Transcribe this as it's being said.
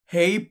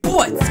Hey,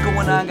 what's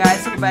going on,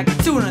 guys? Welcome back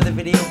to another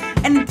video,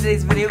 and in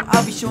today's video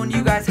I'll be showing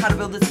you guys how to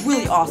build this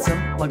really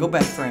awesome Lego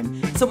bed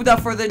frame. So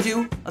without further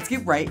ado, let's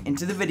get right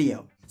into the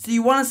video. So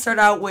you want to start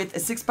out with a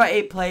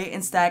 6x8 plate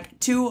and stack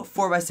two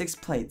 4x6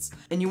 plates,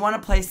 and you want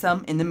to place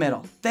them in the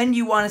middle. Then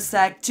you want to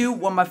stack two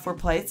 1x4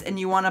 plates, and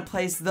you want to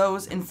place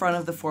those in front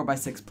of the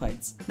 4x6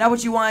 plates. Now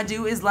what you want to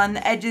do is line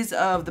the edges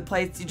of the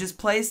plates you just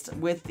placed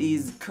with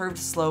these curved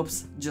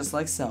slopes, just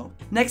like so.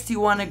 Next you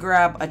want to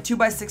grab a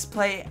 2x6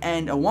 plate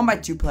and a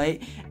 1x2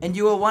 plate, and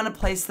you will want to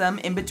place them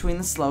in between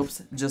the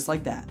slopes, just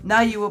like that. Now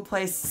you will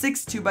place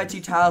 6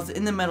 2x2 tiles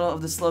in the middle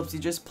of the slopes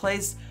you just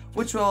placed,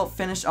 which will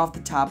finish off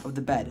the top of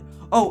the bed.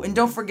 Oh, and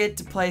don't forget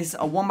to place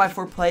a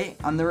 1x4 plate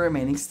on the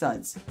remaining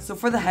studs. So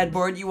for the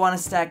headboard, you want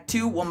to stack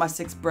two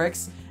 1x6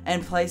 bricks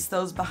and place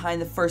those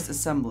behind the first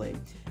assembly.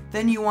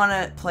 Then you want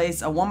to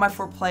place a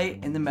 1x4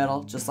 plate in the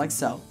middle, just like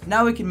so.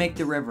 Now we can make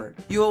the river.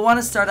 You will want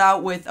to start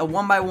out with a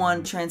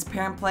 1x1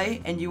 transparent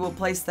plate, and you will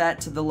place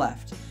that to the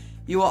left.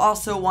 You will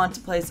also want to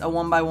place a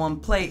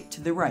 1x1 plate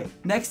to the right.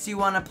 Next, you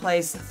want to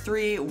place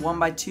 3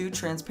 1x2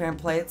 transparent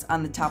plates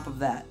on the top of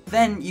that.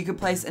 Then you can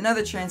place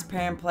another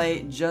transparent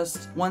plate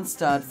just one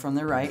stud from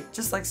the right,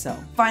 just like so.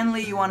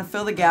 Finally, you want to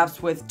fill the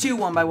gaps with 2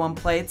 1x1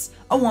 plates,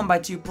 a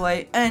 1x2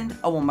 plate, and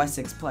a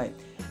 1x6 plate.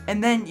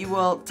 And then you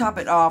will top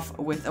it off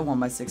with a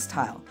 1x6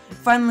 tile.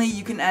 Finally,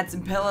 you can add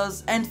some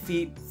pillows and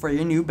feet for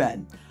your new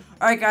bed.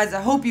 Alright guys,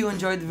 I hope you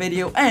enjoyed the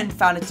video and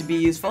found it to be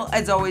useful.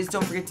 As always,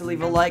 don't forget to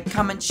leave a like,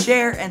 comment,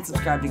 share, and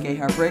subscribe to Gay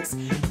Heart Bricks.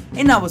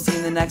 And I will see you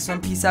in the next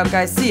one. Peace out,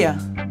 guys. See ya.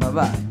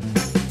 Bye-bye.